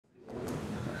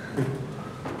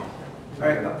All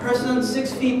right, a person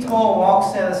 6 feet tall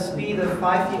walks at a speed of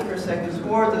 5 feet per second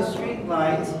toward the street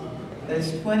light that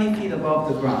is 20 feet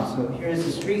above the ground. So here's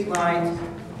the street light,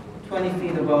 20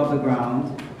 feet above the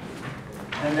ground.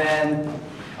 And then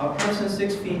a person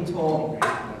 6 feet tall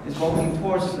is walking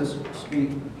towards the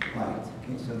street light.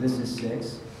 Okay, so this is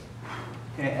 6.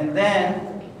 Okay, and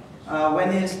then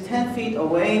when he's 10 feet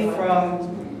away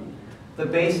from the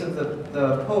base of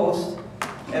the post,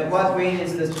 at what rate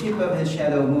is the tip of his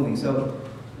shadow moving? So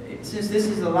since this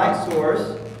is the light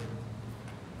source,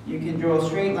 you can draw a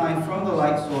straight line from the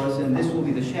light source, and this will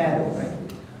be the shadow, right?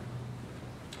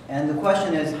 And the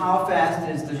question is, how fast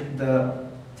is the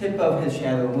tip of his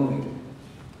shadow moving?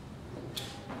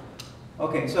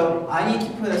 Okay, so I need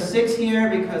to put a 6 here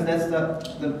because that's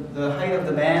the height of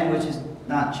the band, which is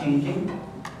not changing.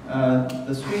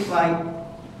 The street light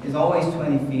is always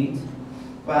 20 feet.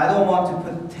 But I don't want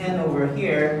to put 10 over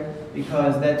here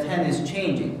because that 10 is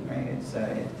changing, right? It's,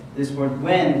 this word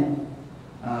when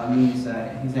means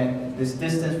this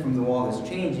distance from the wall is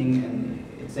changing, and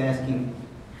it's asking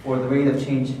for the rate of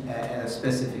change at a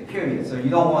specific period. So you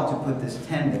don't want to put this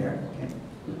 10 there. Okay?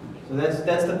 So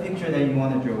that's the picture that you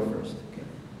want to draw first. Okay?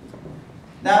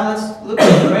 Now let's look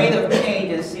at the rate of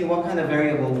change and see what kind of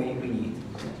variable we need.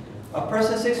 A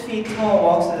person 6 feet tall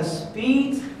walks at a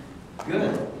speed.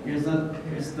 Good. Here's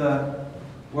the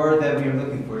word that we are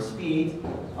looking for, speed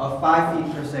of 5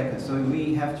 feet per second. So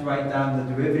we have to write down the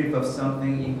derivative of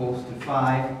something equals to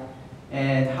 5.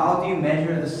 And how do you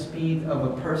measure the speed of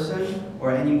a person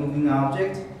or any moving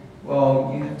object?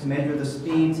 Well, you have to measure the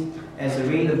speed as a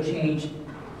rate of change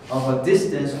of a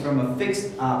distance from a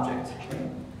fixed object.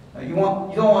 Okay? You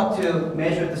don't want to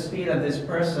measure the speed of this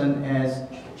person as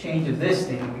change of this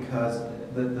thing, because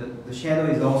the shadow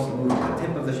is also moving. The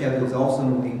tip of the shadow is also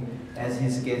moving as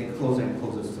he's getting closer and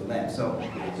closer to the lamp. So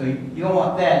you don't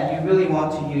want that. You really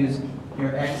want to use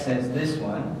your x as this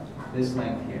one, this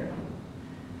length here.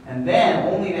 And then,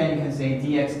 only then you can say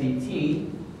dx dt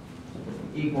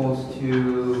equals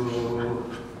to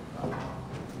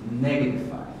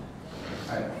 -5.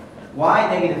 All right. Why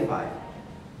 -5?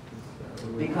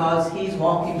 Because he's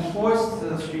walking towards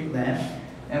the street lamp,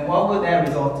 and what would that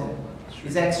result in?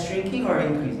 Is x shrinking or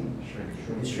increasing?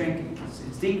 It's shrinking.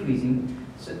 It's decreasing.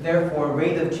 So therefore,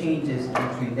 rate of change is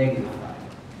actually -5.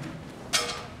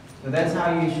 So that's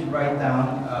how you should write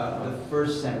down the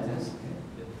first sentence.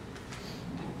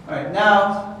 All right,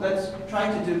 now let's try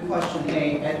to do question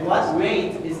A. At what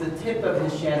rate is the tip of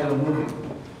his shadow moving?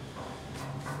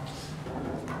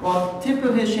 Well, tip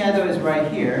of his shadow is right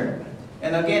here.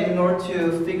 And again, in order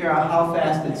to figure out how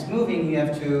fast it's moving, you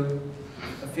have to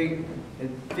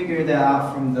figure that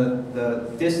out from the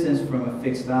distance from a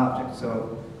fixed object.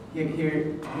 So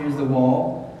here's the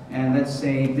wall, and let's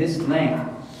say this length,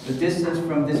 the distance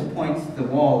from this point to the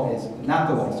wall is, not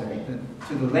the wall, sorry,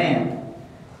 to the lamp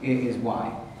is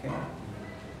y. Okay.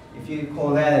 If you call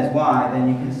that as y, then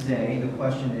you can say, the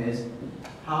question is,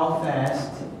 how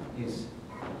fast is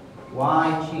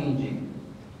y changing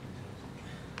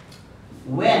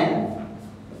when,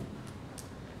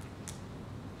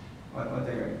 what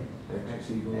there? X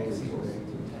equals to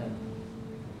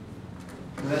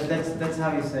 10. That's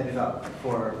how you set it up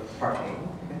for part A.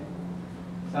 Okay?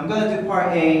 So I'm going to do part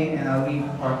A, and I'll leave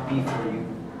part B for you.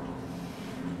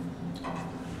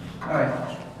 All right.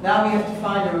 Now we have to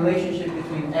find the relationship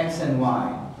between x and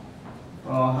y.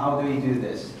 Well, how do we do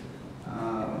this?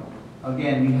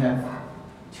 Again, we have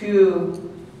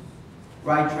two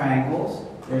right triangles.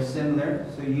 They're similar,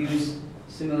 so use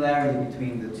similarity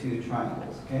between the two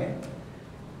triangles. Okay.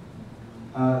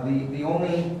 The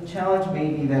only challenge may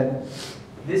be that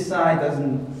this side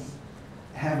doesn't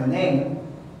have a name.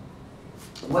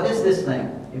 What is this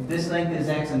length? If this length is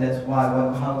x and that's y,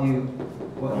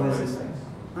 what is this length?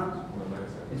 Huh?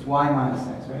 It's y minus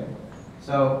x, right?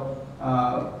 So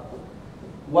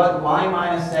what y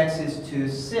minus x is to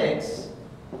 6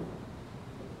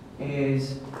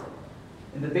 is,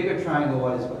 in the bigger triangle,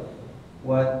 what is what?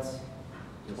 What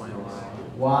 20.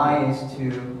 y is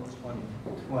to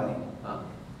 20.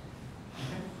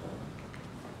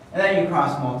 And then you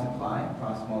cross multiply,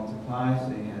 so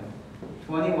you have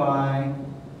 20y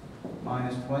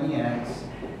minus 20x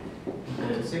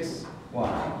equals to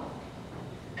 6y.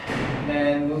 And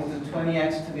then move the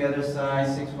 20x to the other side,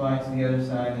 6y to the other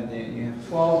side, and then you have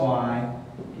 12y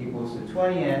equals to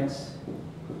 20x.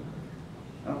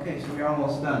 Okay, so we're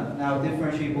almost done. Now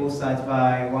differentiate both sides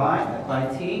by y, by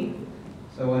t.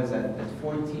 So what is that? That's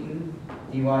 14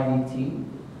 dy dt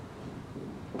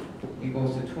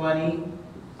equals to 20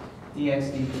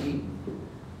 dx dt.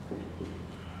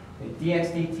 Okay,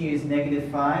 dx dt is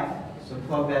 -5, so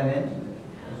plug that in.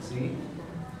 Let's see.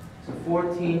 So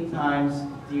 14 times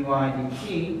dy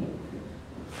dt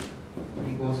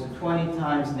equals to 20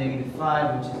 times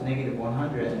 -5, which is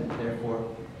 -100, and therefore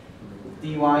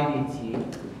dy dt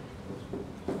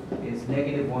is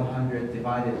 -100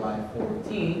 divided by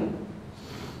 14.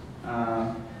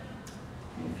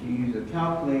 If you use a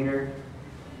calculator,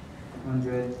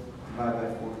 100 divided by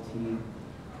 14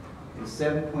 is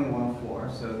 7.14.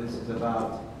 So this is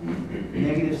about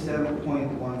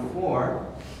 -7.14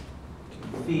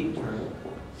 feet per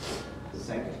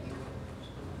second.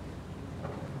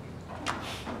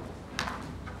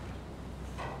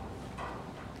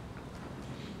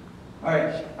 All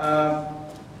right.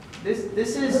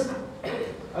 This is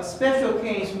a special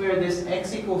case where this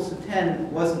x equals to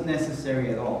 10 wasn't necessary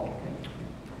at all.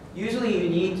 Usually you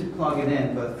need to plug it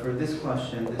in, but for this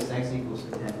question, this x equals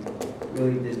to 10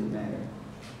 really didn't matter.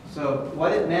 So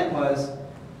what it meant was,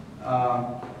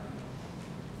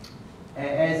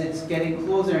 as it's getting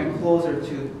closer and closer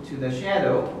to the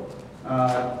shadow,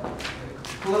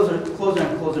 closer and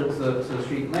closer to the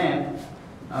street lamp,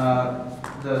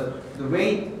 the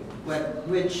rate at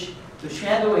which the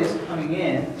shadow is coming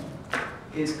in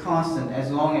is constant as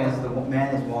long as the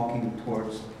man is walking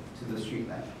towards to the street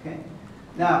lamp. Okay.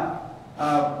 Now,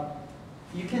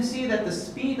 you can see that the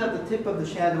speed of the tip of the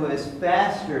shadow is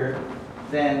faster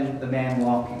than the man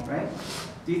walking, right?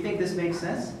 Do you think this makes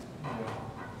sense?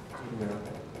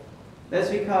 That's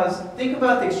because, think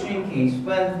about the extreme case.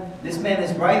 When this man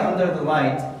is right under the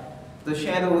light, the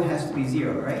shadow has to be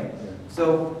 0, right?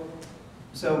 So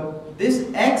this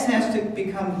x has to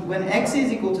become, when x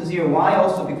is equal to 0, y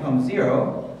also becomes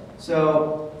 0.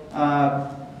 So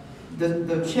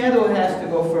the shadow has to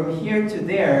go from here to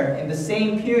there in the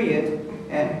same period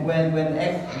and when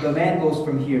the man goes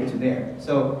from here to there.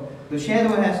 So the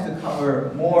shadow has to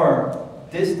cover more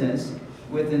distance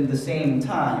within the same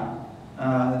time.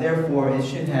 Therefore, it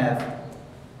should have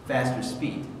faster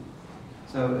speed.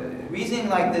 So reasoning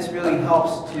like this really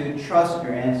helps to trust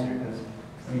your answer, because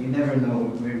you never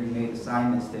know where you made a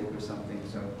sign mistake or something.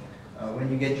 So when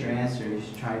you get your answer, you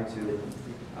should try to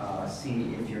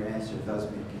see if your answer does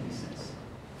make any sense.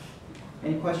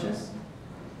 Any questions?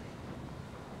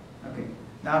 Okay,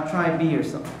 now try B or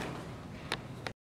something.